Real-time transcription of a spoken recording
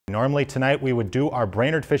Normally tonight we would do our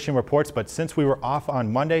Brainerd fishing reports, but since we were off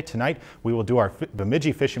on Monday, tonight we will do our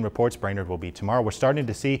Bemidi fishing reports. Brainerd will be tomorrow. We're starting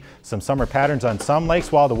to see some summer patterns on some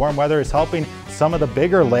lakes while the warm weather is helping some of the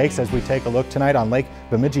bigger lakes. As we take a look tonight on Lake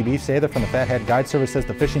Bemidi, Beef Sather from the Fathead Guide Service says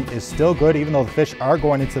the fishing is still good even though the fish are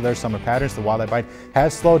going into their summer patterns. The walleye bite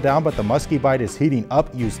has slowed down, but the muskie bite is heating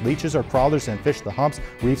up. Use leeches or crawlers and fish the humps,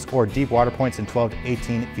 reefs, or deep water points in 12 to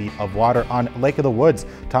 18 feet of water. On Lake of the Woods,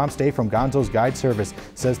 Tom Stay from Gonzo's Guide Service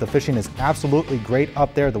says the fishing is absolutely great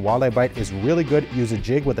up there. The walleye bite is really good. Use a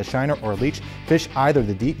jig with a shiner or a leech. Fish either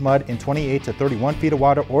the deep mud in 28 to 31 feet of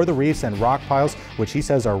water or the reefs and rock piles, which he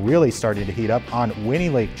says are really starting to heat up. On Winnie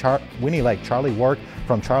Lake, Charlie Work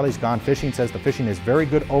from Charlie's Gone Fishing says the fishing is very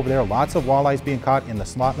good over there. Lots of walleyes being caught in the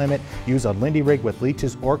slot limit. Use a Lindy rig with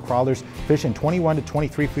leeches or crawlers. Fish in 21 to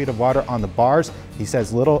 23 feet of water on the bars. He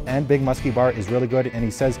says little and big muskie bar is really good, and he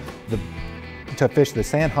says to fish the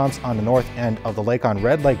sand humps on the north end of the lake. On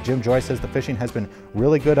Red Lake, Jim Joy says the fishing has been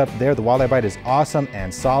really good up there. The walleye bite is awesome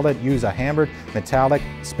and solid. Use a hammered metallic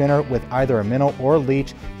spinner with either a minnow or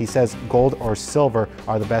leech. He says gold or silver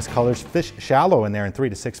are the best colors. Fish shallow in there in 3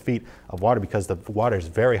 to 6 feet of water because the water is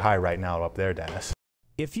very high right now up there, Dennis.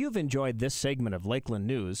 If you've enjoyed this segment of Lakeland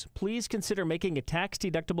News, please consider making a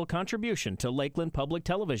tax-deductible contribution to Lakeland Public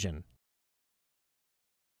Television.